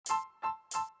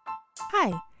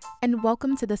Hi, and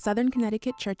welcome to the Southern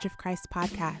Connecticut Church of Christ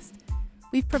podcast.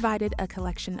 We've provided a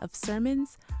collection of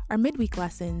sermons, our midweek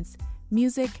lessons,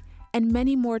 music, and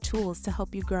many more tools to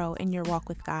help you grow in your walk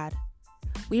with God.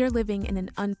 We are living in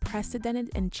an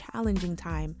unprecedented and challenging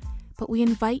time, but we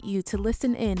invite you to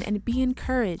listen in and be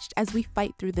encouraged as we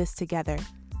fight through this together.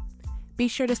 Be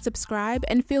sure to subscribe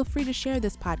and feel free to share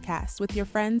this podcast with your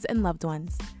friends and loved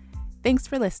ones. Thanks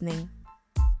for listening.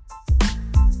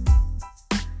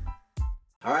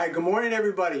 All right, good morning,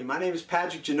 everybody. My name is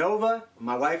Patrick Genova.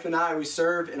 My wife and I, we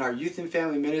serve in our youth and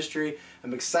family ministry.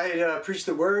 I'm excited to preach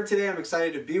the word today. I'm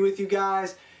excited to be with you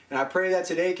guys. And I pray that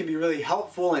today can be really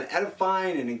helpful and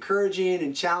edifying and encouraging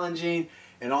and challenging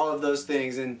and all of those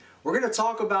things. And we're going to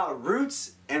talk about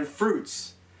roots and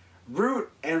fruits. Root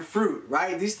and fruit,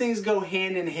 right? These things go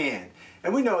hand in hand.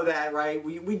 And we know that, right?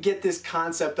 We get this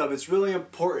concept of it's really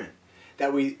important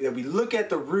that we look at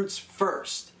the roots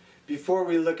first before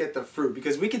we look at the fruit,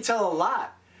 because we can tell a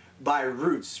lot by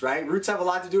roots, right? Roots have a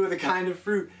lot to do with the kind of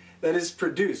fruit that is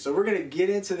produced. So we're going to get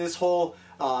into this whole,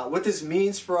 what this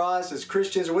means for us as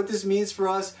Christians, or what this means for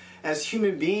us as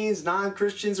human beings,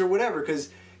 non-Christians, or whatever, because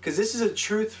this is a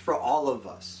truth for all of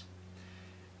us.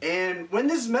 And when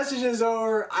this message is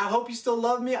over, I hope you still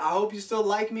love me. I hope you still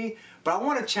like me. But I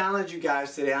want to challenge you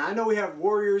guys today. I know we have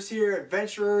warriors here,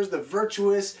 adventurers, the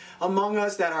virtuous among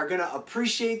us that are going to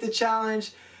appreciate the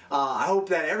challenge. I hope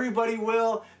that everybody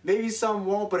will. Maybe some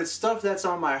won't, but it's stuff that's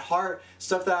on my heart,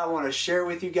 stuff that I want to share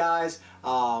with you guys.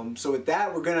 So with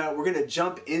that, we're gonna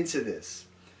jump into this.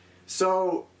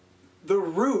 So the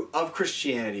root of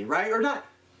Christianity, right? Or not,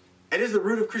 it is the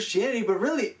root of Christianity, but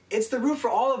really it's the root for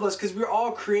all of us because we're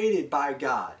all created by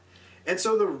God. And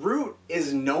so the root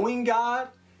is knowing God,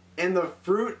 and the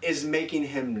fruit is making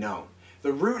Him known.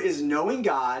 The root is knowing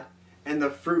God, and the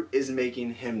fruit is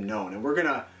making Him known. And we're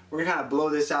gonna kind of blow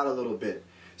this out a little bit.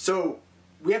 So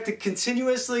we have to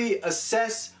continuously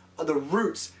assess the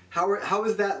roots. How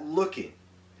is that looking?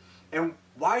 And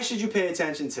why should you pay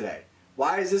attention today?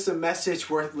 Why is this a message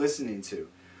worth listening to?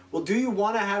 Well, do you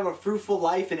want to have a fruitful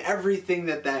life in everything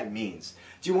that means?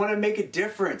 Do you want to make a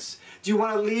difference? Do you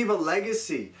want to leave a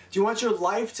legacy? Do you want your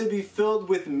life to be filled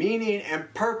with meaning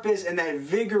and purpose and that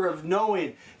vigor of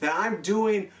knowing that I'm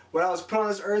doing what I was put on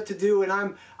this earth to do, and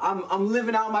I'm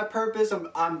living out my purpose,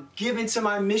 I'm giving to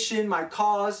my mission, my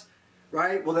cause,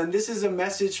 right? Well, then this is a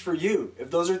message for you, if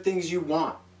those are things you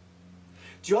want.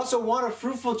 Do you also want a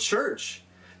fruitful church?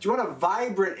 Do you want a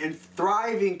vibrant and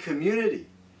thriving community?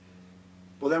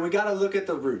 Well, then we got to look at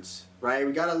the roots, right?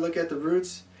 We got to look at the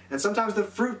roots, and sometimes the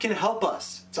fruit can help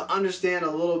us to understand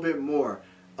a little bit more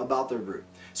about the root.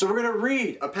 So we're going to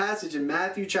read a passage in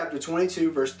Matthew chapter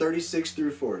 22, verse 36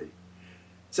 through 40.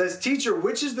 It says, "Teacher,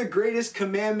 which is the greatest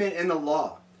commandment in the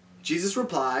law?" Jesus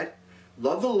replied,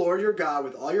 "Love the Lord your God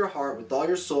with all your heart, with all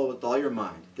your soul, with all your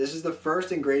mind. This is the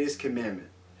first and greatest commandment.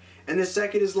 And the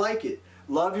second is like it.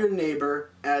 Love your neighbor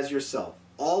as yourself.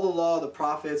 All the law of the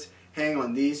prophets hang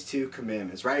on these two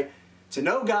commandments," right? To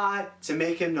know God, to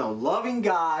make Him known. Loving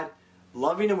God,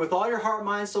 loving Him with all your heart,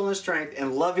 mind, soul, and strength,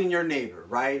 and loving your neighbor,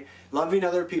 right? Loving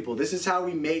other people. This is how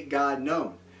we make God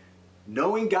known.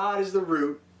 Knowing God is the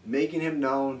root. Making Him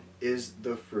known is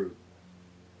the fruit.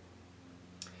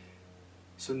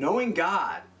 So knowing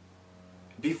God,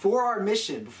 before our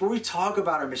mission, before we talk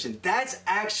about our mission, that's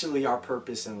actually our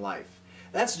purpose in life.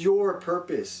 That's your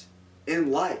purpose in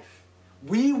life.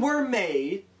 We were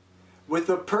made with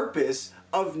the purpose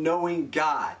of knowing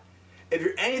God. If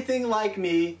you're anything like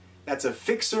me, that's a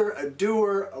fixer, a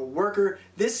doer, a worker,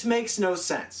 this makes no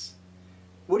sense.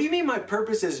 What do you mean my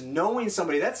purpose is knowing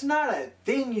somebody? That's not a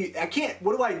thing I can't,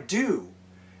 what do I do?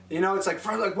 You know, it's like,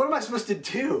 what am I supposed to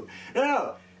do?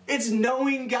 No. It's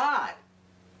knowing God.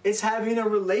 It's having a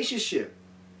relationship.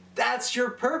 That's your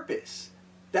purpose.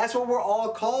 That's what we're all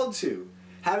called to.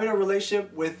 Having a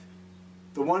relationship with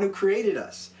the one who created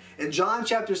us. And John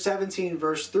chapter 17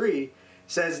 verse 3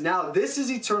 says, "Now this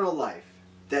is eternal life,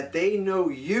 that they know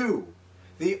you,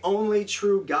 the only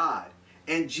true God,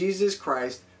 and Jesus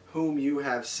Christ, whom you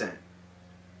have sent."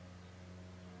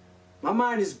 My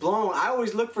mind is blown. I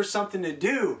always look for something to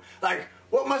do. Like,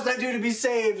 what must I do to be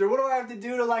saved? Or what do I have to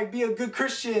do to be a good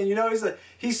Christian? You know,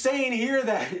 he's saying here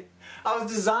that I was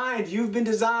designed, you've been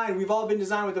designed, we've all been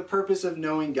designed with the purpose of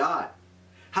knowing God.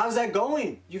 How's that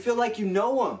going? You feel like you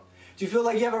know Him? Do you feel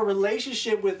like you have a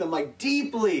relationship with Him, like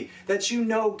deeply, that you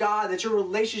know God, that your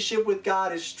relationship with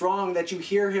God is strong, that you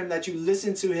hear Him, that you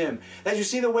listen to Him, that you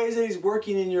see the ways that He's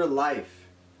working in your life?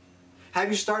 Have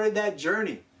you started that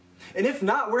journey? And if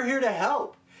not, we're here to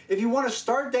help. If you want to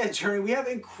start that journey, we have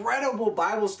incredible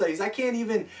Bible studies. I can't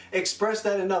even express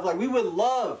that enough. Like, we would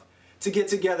love to get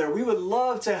together. We would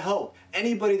love to help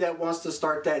anybody that wants to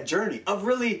start that journey of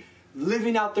really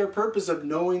living out their purpose of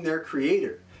knowing their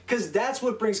Creator. Because that's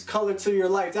what brings color to your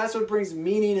life. That's what brings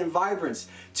meaning and vibrance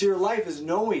to your life, is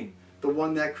knowing the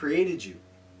one that created you.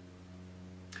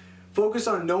 Focus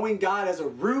on knowing God as a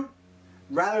root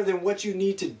rather than what you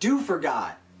need to do for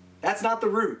God. That's not the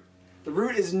root. The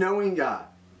root is knowing God.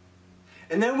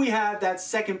 And then we have that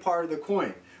second part of the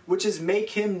coin, which is make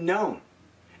Him known.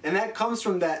 And that comes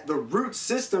from the root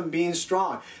system being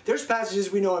strong. There's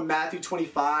passages we know in Matthew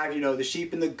 25, the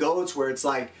sheep and the goats, where it's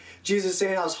like Jesus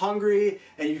saying, I was hungry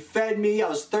and you fed me. I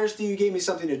was thirsty, you gave me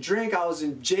something to drink. I was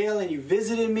in jail and you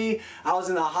visited me. I was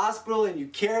in the hospital and you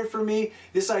cared for me.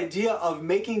 This idea of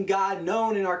making God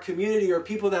known in our community, or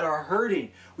people that are hurting.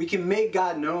 We can make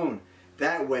God known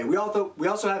that way. We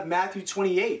also have Matthew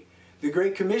 28. The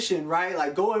Great Commission, right?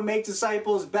 Like, go and make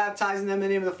disciples, baptizing them in the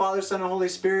name of the Father, Son, and Holy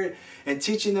Spirit, and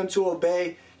teaching them to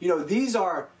obey. These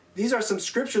are some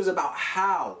scriptures about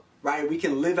how, right, we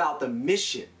can live out the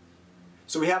mission.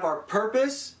 So we have our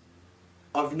purpose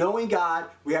of knowing God.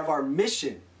 We have our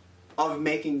mission of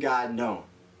making God known.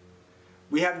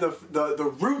 We have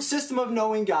the root system of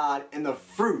knowing God and the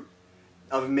fruit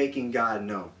of making God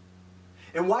known.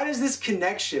 And why does this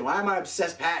connection, why am I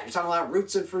obsessed, Pat? You're talking about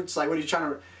roots and fruits. Like, what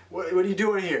are you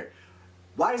doing here?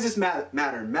 Why does this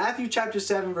matter? Matthew chapter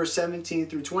 7, verse 17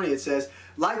 through 20, it says,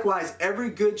 likewise, every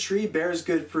good tree bears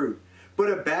good fruit, but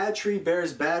a bad tree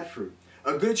bears bad fruit.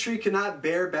 A good tree cannot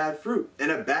bear bad fruit, and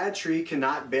a bad tree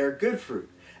cannot bear good fruit.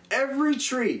 Every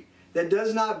tree that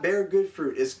does not bear good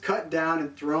fruit is cut down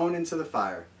and thrown into the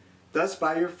fire. Thus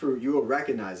by your fruit you will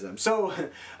recognize them. So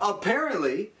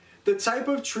apparently, the type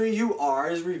of tree you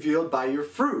are is revealed by your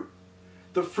fruit.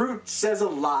 The fruit says a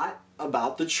lot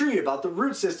about the tree, about the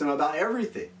root system, about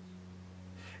everything.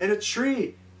 And a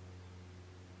tree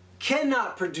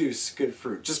cannot produce good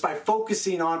fruit just by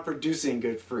focusing on producing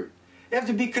good fruit. You have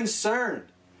to be concerned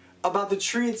about the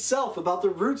tree itself, about the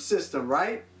root system,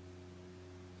 right?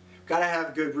 Gotta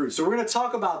have good roots. So we're going to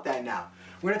talk about that now.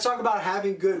 We're going to talk about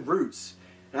having good roots.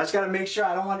 And I just got to make sure,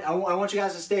 I want you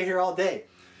guys to stay here all day.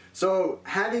 So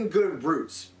having good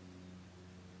roots.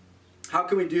 How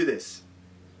can we do this?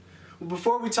 Well,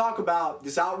 before we talk about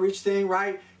this outreach thing,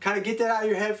 right? Kind of get that out of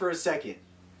your head for a second.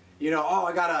 I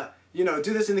gotta,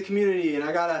 do this in the community, and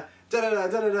I gotta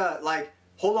da-da-da. Like,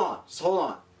 hold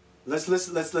on.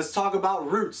 Let's talk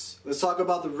about roots. Let's talk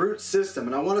about the root system.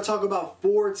 And I want to talk about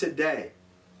 4 today.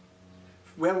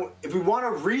 If we want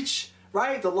to reach,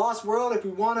 right, the lost world, if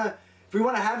we want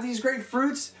to have these great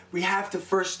fruits, we have to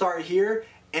first start here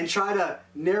and try to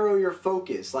narrow your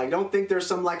focus. Like, don't think there's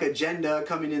some agenda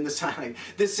coming in the side. Like,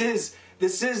 this is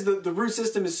the root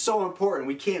system is so important.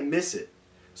 We can't miss it.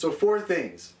 So 4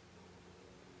 things.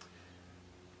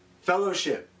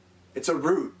 Fellowship. It's a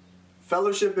root.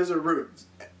 Fellowship is a root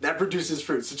that produces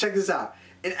fruit. So check this out.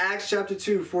 In Acts chapter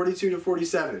 2, 42 to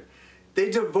 47, they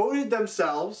devoted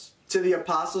themselves to the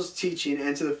apostles' teaching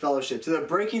and to the fellowship, to the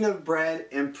breaking of bread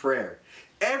and prayer.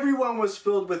 Everyone was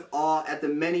filled with awe at the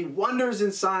many wonders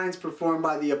and signs performed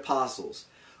by the apostles.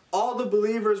 All the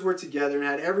believers were together and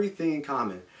had everything in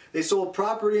common. They sold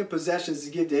property and possessions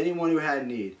to give to anyone who had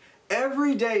need.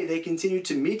 Every day they continued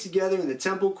to meet together in the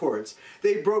temple courts.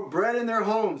 They broke bread in their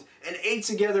homes and ate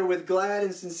together with glad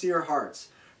and sincere hearts,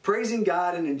 praising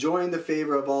God and enjoying the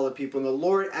favor of all the people. And the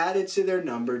Lord added to their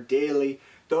number daily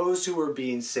those who were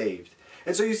being saved.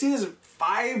 And so you see this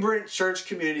vibrant church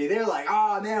community. They're like,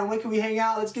 oh man, when can we hang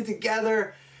out? Let's get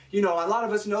together. A lot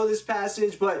of us know this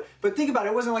passage, but think about it.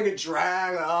 It wasn't like a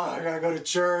drag. Like, oh, I gotta go to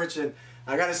church and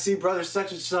I gotta see brother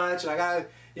such and such, and I gotta,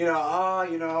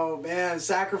 man,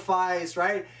 sacrifice,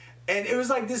 right? And it was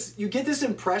like this. You get this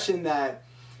impression that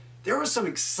there was some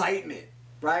excitement,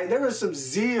 right? There was some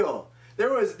zeal. They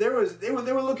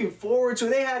were looking forward to it.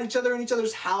 They had each other in each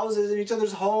other's houses, in each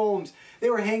other's homes.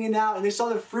 They were hanging out, and they saw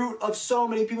the fruit of so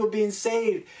many people being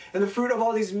saved, and the fruit of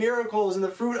all these miracles, and the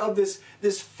fruit of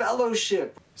this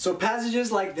fellowship. So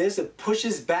passages like this, it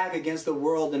pushes back against the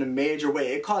world in a major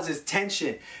way. It causes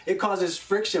tension. It causes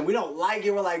friction. We don't like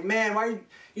it. We're like, man, why are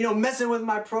you messing with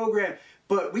my program?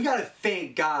 But we got to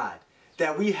thank God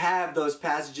that we have those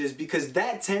passages, because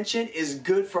that tension is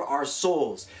good for our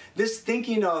souls. This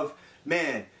thinking of,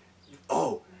 man,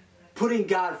 putting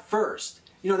God first.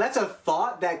 That's a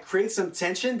thought that creates some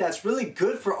tension that's really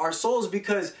good for our souls,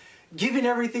 because giving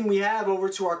everything we have over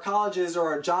to our colleges or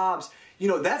our jobs,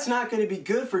 that's not going to be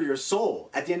good for your soul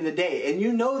at the end of the day. And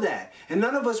you know that. And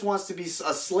none of us wants to be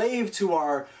a slave to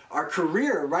our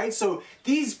career, right? So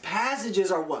these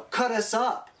passages are what cut us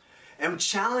up and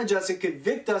challenge us and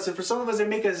convict us. And for some of us, they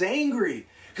make us angry,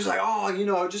 Because like,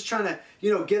 oh, just trying to,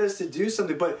 get us to do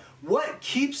something. But what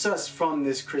keeps us from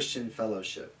this Christian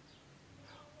fellowship?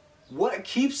 What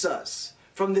keeps us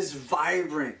from this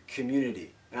vibrant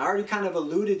community? And I already kind of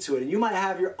alluded to it, and you might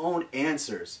have your own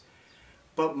answers.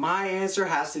 But my answer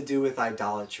has to do with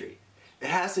idolatry. It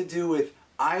has to do with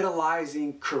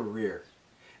idolizing career.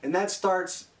 And that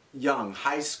starts young,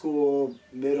 high school,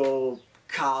 middle,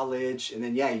 college, and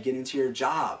then you get into your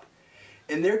job.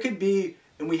 And there could be,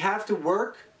 and we have to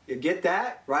work, you get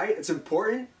that, right? It's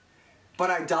important. But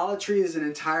idolatry is an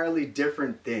entirely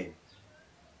different thing.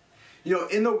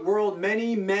 In the world,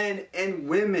 many men and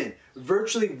women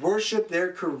virtually worship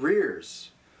their careers,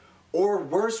 or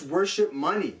worse, worship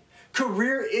money.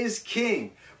 Career is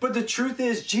king. But the truth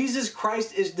is, Jesus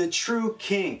Christ is the true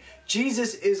king.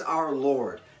 Jesus is our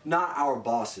Lord, not our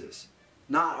bosses,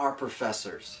 not our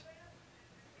professors.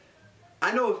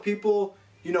 I know of people,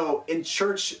 in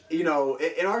church, in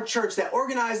our church that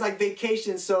organize like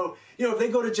vacations. So, if they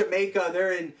go to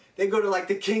Jamaica, they go to like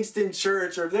the Kingston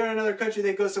church, or if they're in another country,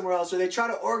 they go somewhere else, or they try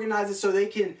to organize it so they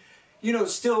can,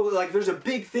 still like there's a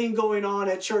big thing going on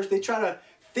at church. They try to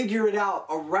figure it out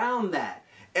around that.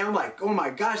 And I'm like, oh my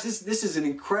gosh, this is an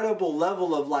incredible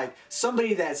level of like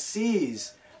somebody that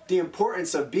sees the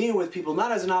importance of being with people,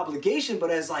 not as an obligation, but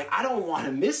as like, I don't want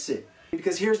to miss it.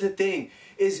 Because here's the thing,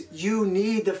 is you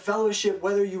need the fellowship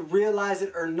whether you realize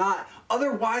it or not.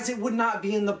 Otherwise, it would not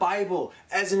be in the Bible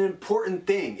as an important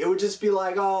thing. It would just be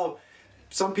like, oh,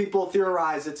 some people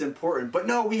theorize it's important. But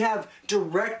no, we have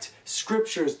direct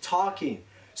scriptures talking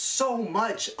so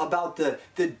much about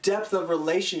the depth of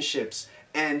relationships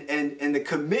and the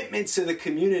commitment to the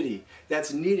community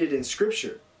that's needed in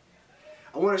Scripture.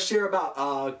 I want to share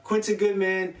about Quentin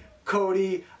Goodman,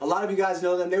 Cody. A lot of you guys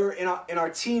know them. They were in our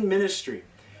teen ministry.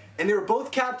 And they were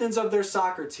both captains of their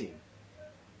soccer team.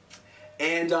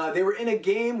 And they were in a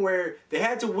game where they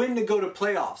had to win to go to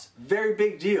playoffs. Very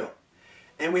big deal.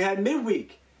 And we had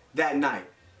midweek that night,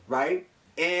 right?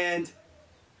 And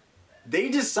they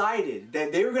decided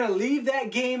that they were going to leave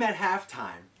that game at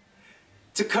halftime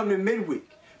to come to midweek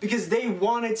because they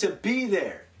wanted to be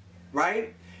there,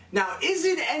 right? Now, is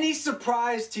it any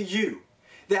surprise to you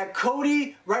that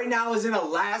Cody right now is in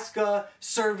Alaska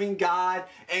serving God,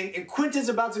 and Quentin's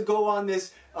about to go on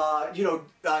this,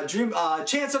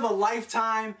 chance of a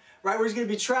lifetime, right? Where he's going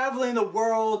to be traveling the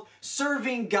world,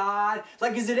 serving God.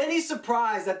 Like, is it any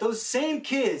surprise that those same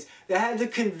kids that had the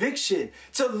conviction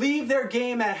to leave their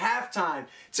game at halftime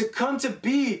to come to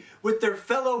be with their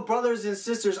fellow brothers and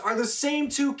sisters are the same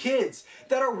two kids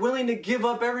that are willing to give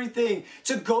up everything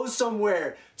to go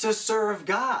somewhere to serve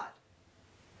God?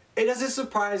 It doesn't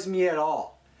surprise me at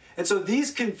all. And so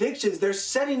these convictions, they're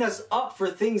setting us up for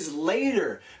things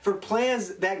later, for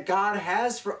plans that God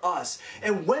has for us.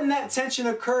 And when that tension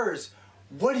occurs,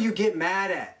 what do you get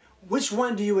mad at? Which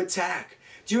one do you attack?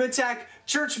 Do you attack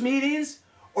church meetings?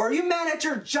 Or are you mad at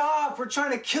your job for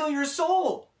trying to kill your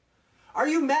soul? Are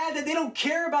you mad that they don't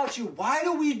care about you? Why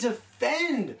do we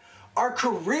defend our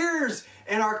careers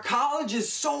and our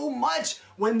colleges so much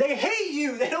when they hate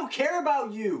you? They don't care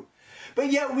about you.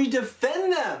 But yet we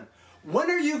defend them.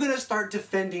 When are you going to start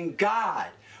defending God?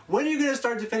 When are you going to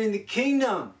start defending the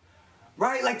kingdom?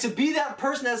 Right? Like, to be that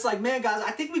person that's like, man, guys,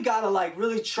 I think we got to like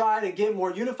really try to get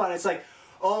more unified. It's like,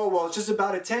 oh, well, it's just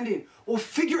about attending. Well,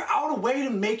 figure out a way to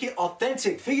make it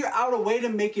authentic. Figure out a way to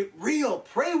make it real.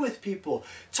 Pray with people.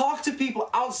 Talk to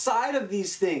people outside of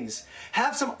these things.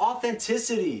 Have some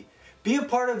authenticity. Be a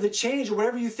part of the change,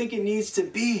 whatever you think it needs to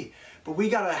be. But we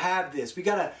got to have this. We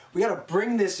got to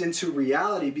bring this into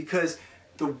reality, because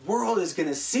the world is going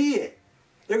to see it.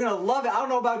 They're going to love it. I don't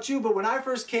know about you, but when I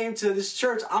first came to this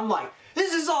church, I'm like,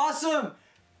 this is awesome.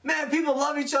 Man, people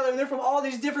love each other. They're from all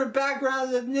these different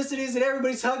backgrounds, ethnicities, and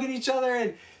everybody's hugging each other.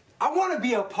 And I want to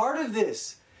be a part of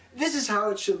this. This is how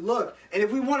it should look. And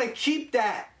if we want to keep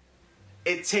that,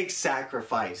 it takes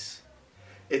sacrifice.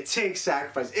 It takes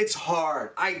sacrifice. It's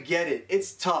hard. I get it.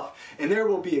 It's tough. And there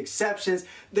will be exceptions.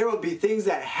 There will be things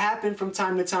that happen from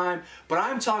time to time. But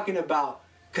I'm talking about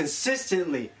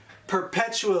consistently,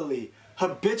 perpetually,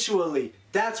 habitually.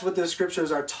 That's what the scriptures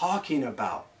are talking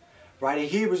about. Right? In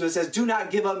Hebrews, it says, do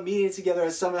not give up meeting together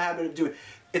as some have the habit of doing.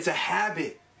 It's a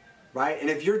habit. Right? And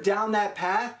if you're down that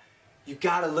path, you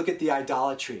got to look at the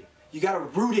idolatry. You got to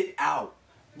root it out.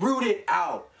 Root it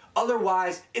out.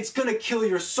 Otherwise, it's going to kill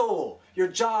your soul, your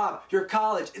job, your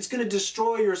college. It's going to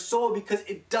destroy your soul because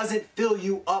it doesn't fill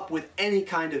you up with any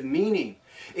kind of meaning.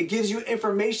 It gives you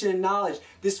information and knowledge.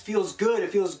 This feels good.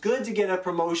 It feels good to get a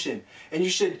promotion. And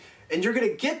you're going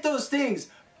to get those things.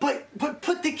 But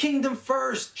put the kingdom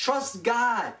first. Trust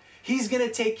God. He's going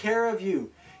to take care of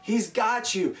you. He's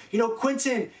got you. You know,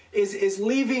 Quentin is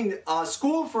leaving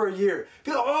school for a year.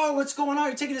 People, oh, what's going on?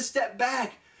 You're taking a step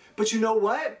back. But you know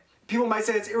what? People might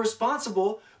say it's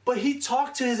irresponsible, but he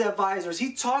talked to his advisors.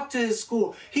 He talked to his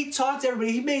school. He talked to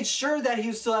everybody. He made sure that he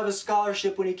would still have a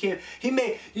scholarship when he came. He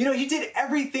did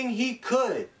everything he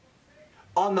could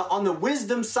on the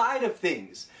wisdom side of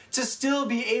things to still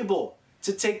be able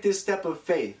to take this step of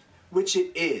faith, which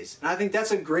it is. And I think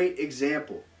that's a great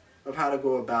example of how to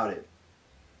go about it.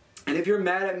 And if you're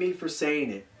mad at me for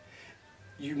saying it,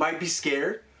 you might be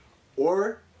scared,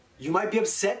 or you might be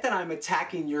upset that I'm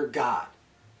attacking your God.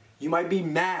 You might be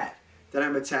mad that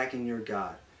I'm attacking your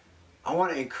God. I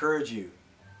want to encourage you.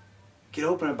 Get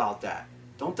open about that.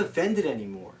 Don't defend it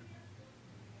anymore.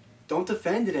 Don't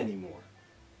defend it anymore.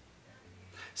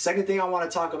 Second thing I want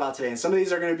to talk about today, and some of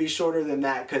these are going to be shorter than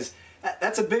that because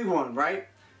that's a big one, right?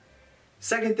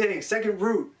 Second thing, second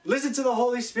root, listen to the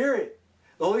Holy Spirit.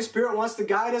 The Holy Spirit wants to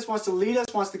guide us, wants to lead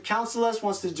us, wants to counsel us,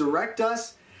 wants to direct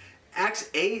us. Acts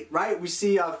 8, right? We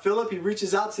see Philip, he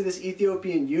reaches out to this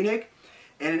Ethiopian eunuch.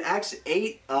 And in Acts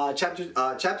 8,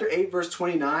 chapter 8, verse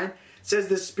 29, it says,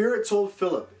 the Spirit told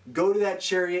Philip, go to that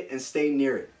chariot and stay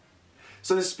near it.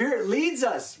 So the Spirit leads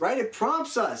us, right? It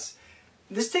prompts us.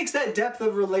 This takes that depth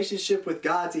of relationship with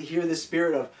God to hear the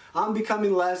Spirit of, I'm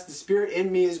becoming less, the Spirit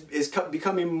in me is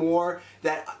becoming more,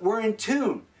 that we're in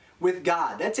tune with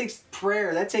God. That takes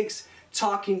prayer, that takes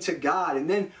talking to God. And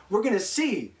then we're going to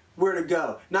see where to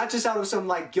go. Not just out of some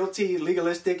like guilty,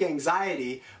 legalistic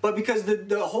anxiety, but because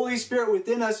the Holy Spirit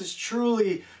within us is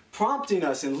truly prompting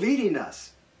us and leading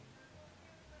us.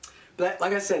 But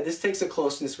like I said, this takes a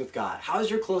closeness with God. How is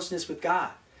your closeness with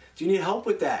God? Do you need help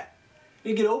with that?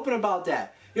 You get open about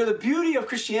that. You know, the beauty of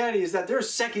Christianity is that there are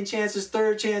second chances,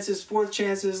 third chances, fourth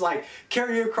chances, like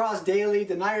carry your cross daily,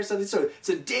 deny yourself. It's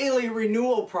a daily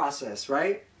renewal process,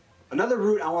 right? Another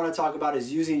root I want to talk about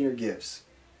is using your gifts.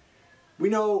 We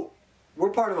know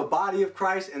we're part of a body of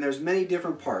Christ, and there's many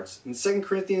different parts. In 2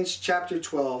 Corinthians chapter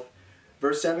 12,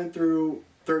 verse 7 through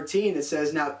 13, it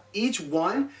says, now each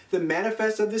one, the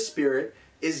manifest of the Spirit,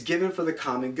 is given for the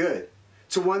common good.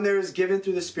 To one there is given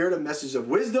through the Spirit a message of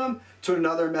wisdom, to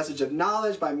another a message of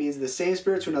knowledge by means of the same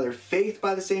Spirit, to another faith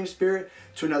by the same Spirit,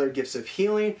 to another gifts of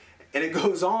healing. And it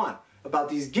goes on about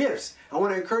these gifts. I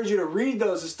want to encourage you to read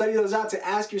those, to study those out, to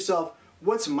ask yourself,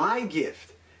 what's my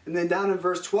gift? And then down in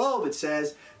verse 12 it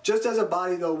says, just as a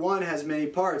body though one has many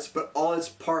parts, but all its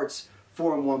parts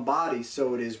form one body,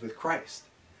 so it is with Christ.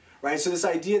 Right? So this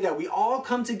idea that we all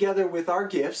come together with our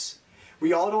gifts,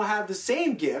 we all don't have the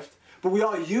same gift, but we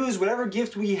all use whatever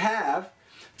gift we have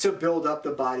to build up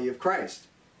the body of Christ.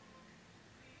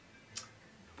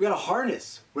 We got to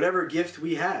harness whatever gift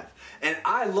we have. And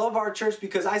I love our church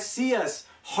because I see us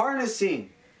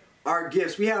harnessing our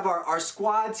gifts. We have our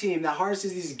squad team that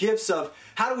harnesses these gifts of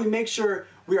how do we make sure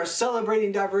we are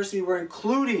celebrating diversity, we're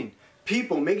including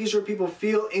people, making sure people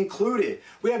feel included.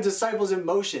 We have Disciples in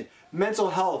Motion,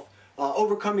 mental health,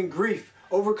 overcoming grief,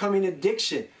 overcoming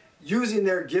addiction, using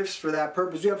their gifts for that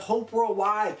purpose. We have Hope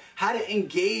Worldwide, how to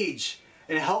engage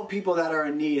and help people that are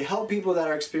in need, help people that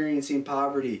are experiencing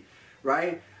poverty,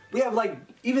 right? We have like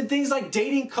even things like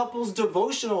dating couples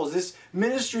devotionals, this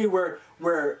ministry where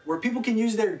people can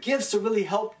use their gifts to really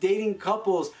help dating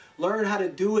couples learn how to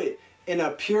do it in a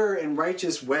pure and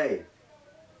righteous way.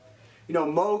 You know,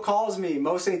 Mo calls me,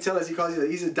 Mo St. Tillis,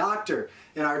 he's a doctor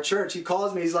in our church. He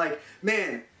calls me, he's like,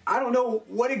 man, I don't know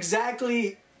what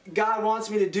exactly God wants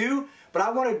me to do, but I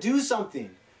want to do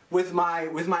something with my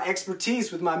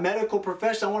expertise, with my medical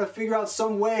profession. I want to figure out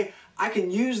some way I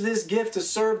can use this gift to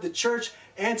serve the church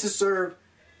and to serve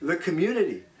the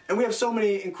community. And we have so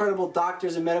many incredible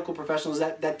doctors and medical professionals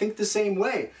that think the same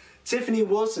way. Tiffany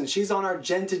Wilson, she's on our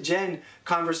Gen to Gen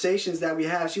conversations that we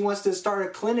have. She wants to start a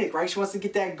clinic, right? She wants to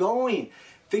get that going.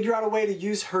 Figure out a way to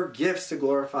use her gifts to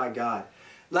glorify God.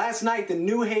 Last night, the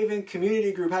New Haven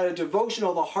Community Group had a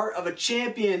devotional, The Heart of a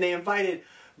Champion. They invited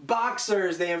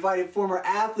boxers, they invited former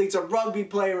athletes, a rugby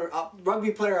player,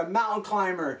 a mountain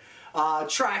climber,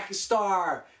 track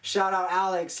star, shout out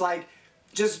Alex, like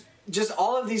just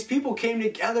all of these people came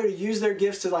together to use their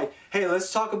gifts to like, hey,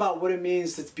 let's talk about what it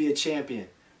means to be a champion,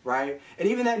 right? And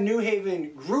even that New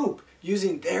Haven group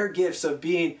using their gifts of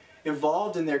being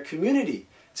involved in their community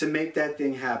to make that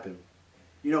thing happen.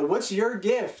 You know, what's your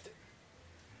gift?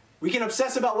 We can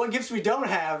obsess about what gifts we don't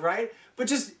have, right? But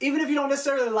just, even if you don't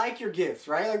necessarily like your gift,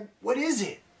 right? Like, what is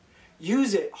it?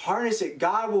 Use it, harness it.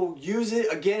 God will use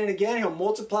it again and again. He'll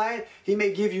multiply it. He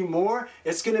may give you more.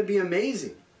 It's going to be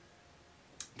amazing.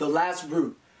 The last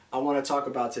root I want to talk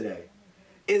about today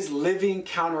is living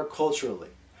counterculturally.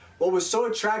 What was so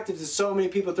attractive to so many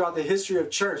people throughout the history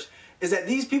of church is that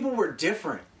these people were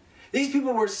different. These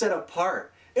people were set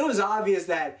apart. It was obvious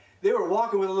that they were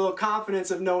walking with a little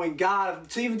confidence of knowing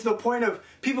God, even to the point of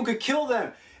people could kill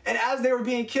them. And as they were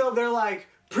being killed, they're like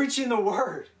preaching the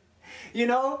word. You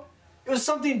know, it was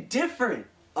something different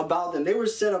about them. They were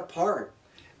set apart.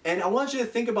 And I want you to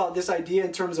think about this idea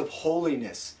in terms of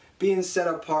holiness, being set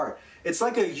apart. It's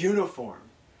like a uniform,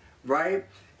 right?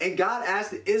 And God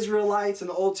asked the Israelites in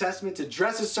the Old Testament to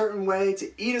dress a certain way,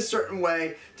 to eat a certain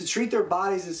way, to treat their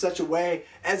bodies in such a way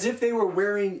as if they were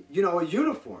wearing, a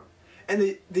uniform.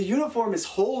 And the uniform is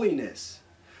holiness.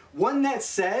 One that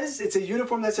says, it's a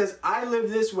uniform that says, I live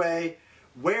this way,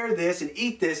 wear this, and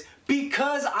eat this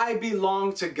because I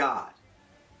belong to God.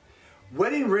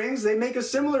 Wedding rings, they make a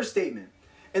similar statement.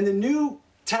 In the New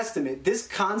Testament, this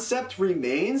concept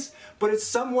remains, but it's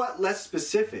somewhat less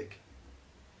specific.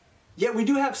 Yet we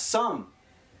do have some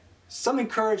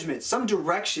encouragement, some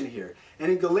direction here.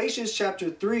 And in Galatians chapter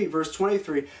 3, verse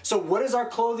 23, so what is our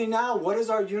clothing now? What is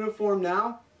our uniform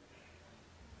now?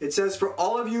 It says, for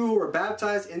all of you who are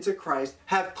baptized into Christ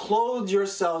have clothed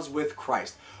yourselves with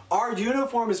Christ. Our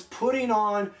uniform is putting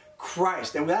on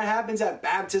Christ. And that happens at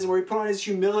baptism, where we put on his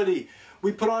humility,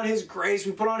 we put on his grace,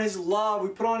 we put on his love, we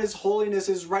put on his holiness,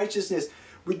 his righteousness.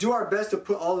 We do our best to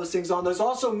put all those things on. This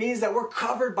also means that we're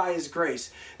covered by his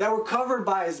grace, that we're covered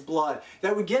by his blood,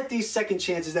 that we get these second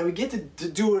chances, that we get to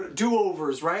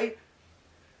do-overs, right?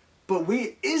 But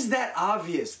is that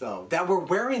obvious, though, that we're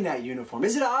wearing that uniform?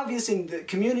 Is it obvious in the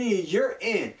community you're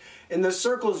in the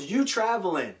circles you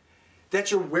travel in, that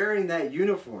you're wearing that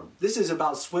uniform? This is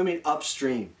about swimming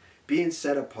upstream, being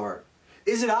set apart.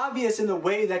 Is it obvious in the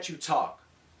way that you talk?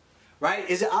 Right?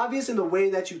 Is it obvious in the way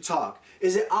that you talk?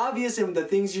 Is it obvious in the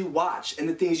things you watch and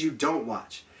the things you don't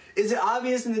watch? Is it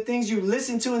obvious in the things you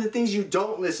listen to and the things you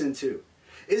don't listen to?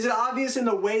 Is it obvious in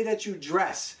the way that you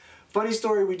dress? Funny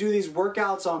story, we do these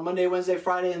workouts on Monday, Wednesday,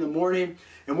 Friday in the morning.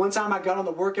 And one time I got on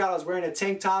the workout, I was wearing a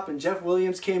tank top, and Jeff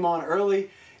Williams came on early.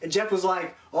 And Jeff was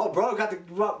like, oh, bro,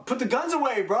 put the guns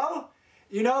away, bro.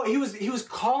 He was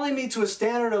calling me to a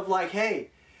standard of like, hey,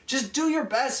 just do your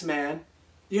best, man.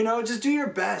 Just do your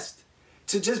best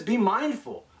to just be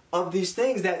mindful of these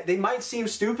things that they might seem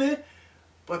stupid.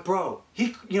 But bro,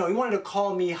 he wanted to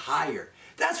call me higher.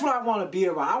 That's what I want to be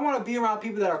around. I want to be around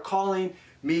people that are calling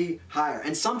me higher.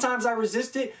 And sometimes I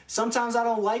resist it. Sometimes I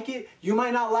don't like it. You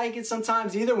might not like it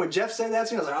sometimes either. When Jeff said that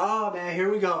to me, I was like, oh man,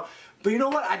 here we go. But you know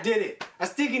what? I did it. I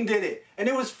stinking did it. And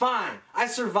it was fine. I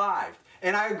survived.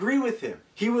 And I agree with him.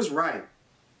 He was right.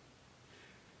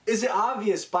 Is it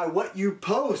obvious by what you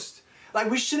post? Like,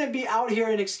 we shouldn't be out here,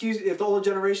 and excuse if the older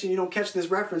generation, you don't catch this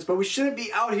reference, but we shouldn't be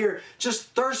out here just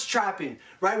thirst trapping,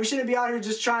 right? We shouldn't be out here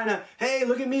just trying to, hey,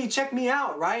 look at me, check me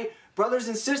out, right? Brothers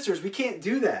and sisters, we can't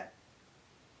do that.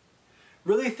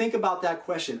 Really think about that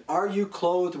question. Are you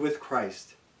clothed with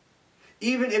Christ?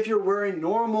 Even if you're wearing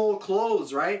normal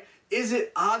clothes, right? Is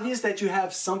it obvious that you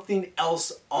have something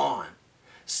else on?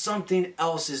 Something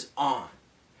else is on.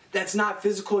 That's not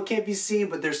physical, it can't be seen,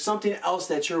 but there's something else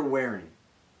that you're wearing.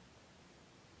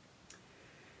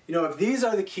 If these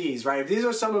are the keys, right? If these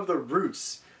are some of the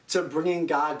roots to bringing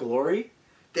God glory,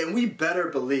 then we better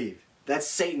believe that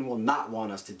Satan will not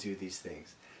want us to do these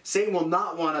things. Satan will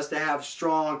not want us to have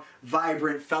strong,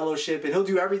 vibrant fellowship, and he'll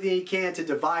do everything he can to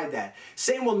divide that.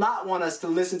 Satan will not want us to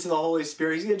listen to the Holy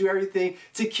Spirit. He's going to do everything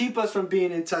to keep us from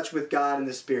being in touch with God and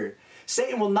the Spirit.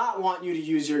 Satan will not want you to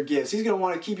use your gifts. He's going to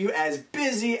want to keep you as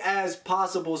busy as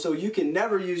possible so you can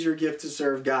never use your gift to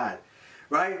serve God,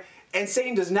 right? And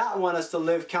Satan does not want us to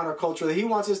live counterculturally. He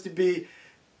wants us to be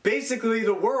basically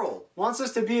the world, wants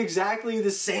us to be exactly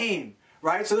the same,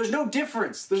 right? So there's no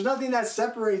difference. There's nothing that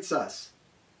separates us.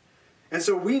 And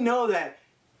so we know that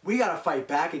we got to fight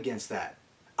back against that.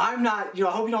 I'm not,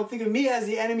 I hope you don't think of me as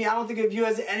the enemy. I don't think of you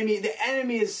as the enemy. The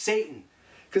enemy is Satan.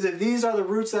 Because if these are the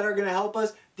roots that are going to help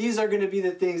us, these are going to be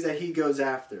the things that he goes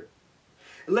after.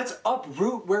 And let's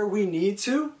uproot where we need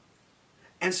to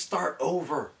and start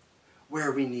over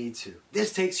where we need to.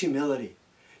 This takes humility.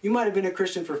 You might have been a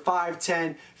Christian for 5,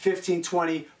 10, 15,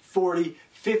 20, 40,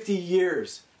 50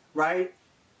 years, right?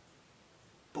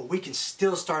 But we can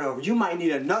still start over. You might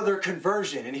need another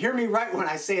conversion. And hear me right when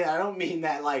I say that. I don't mean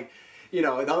that like, the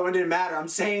other one didn't matter. I'm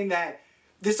saying that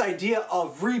this idea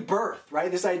of rebirth,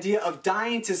 right? This idea of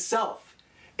dying to self.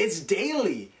 It's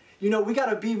daily. We got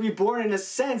to be reborn in a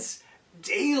sense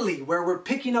daily, where we're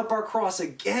picking up our cross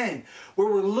again, where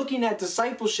we're looking at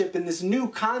discipleship in this new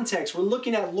context. We're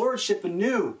looking at lordship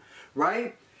anew,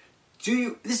 right?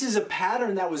 This is a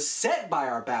pattern that was set by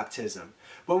our baptism.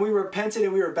 When we repented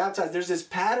and we were baptized, there's this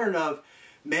pattern of,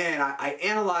 man, I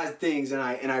analyzed things and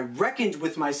I reckoned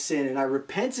with my sin and I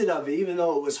repented of it even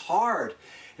though it was hard,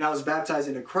 and I was baptized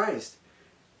into Christ.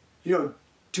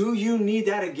 Do you need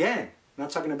that again? I'm not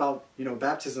talking about,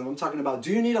 baptism. I'm talking about,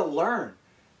 do you need to learn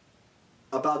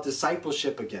about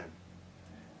discipleship again?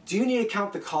 Do you need to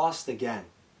count the cost again?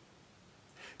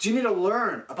 Do you need to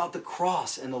learn about the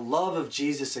cross and the love of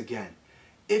Jesus again?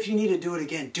 If you need to do it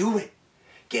again, do it.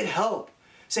 Get help.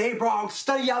 Say, hey, bro, I'll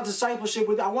study out discipleship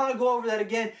with you. I want to go over that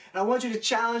again, and I want you to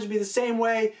challenge me the same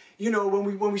way,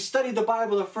 when we studied the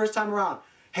Bible the first time around.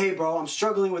 Hey, bro, I'm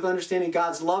struggling with understanding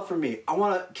God's love for me.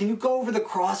 Can you go over the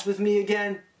cross with me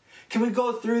again? Can we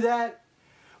go through that?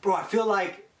 Bro, I feel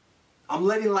like I'm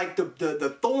letting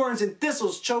the thorns and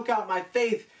thistles choke out my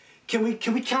faith. Can we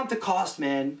count the cost,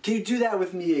 man? Can you do that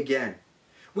with me again?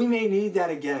 We may need that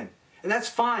again. And that's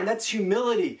fine. That's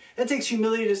humility. That takes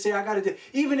humility to say, I got to do.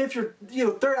 Even if you're,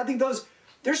 third, I think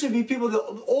there should be people,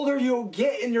 the older you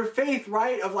get in your faith,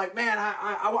 right? Of like, man,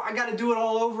 I got to do it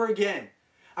all over again.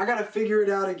 I got to figure it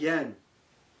out again.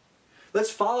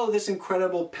 Let's follow this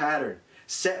incredible pattern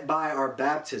set by our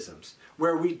baptisms,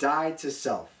 where we die to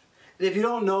self. And if you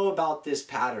don't know about this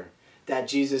pattern that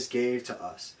Jesus gave to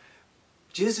us,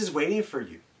 Jesus is waiting for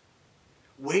you.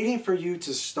 Waiting for you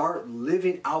to start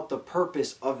living out the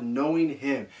purpose of knowing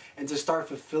Him and to start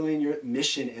fulfilling your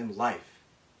mission in life.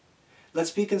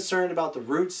 Let's be concerned about the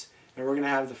roots, and we're going to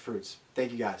have the fruits.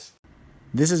 Thank you, guys.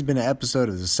 This has been an episode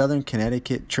of the Southern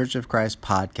Connecticut Church of Christ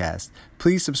podcast.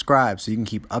 Please subscribe so you can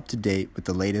keep up to date with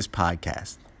the latest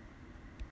podcast.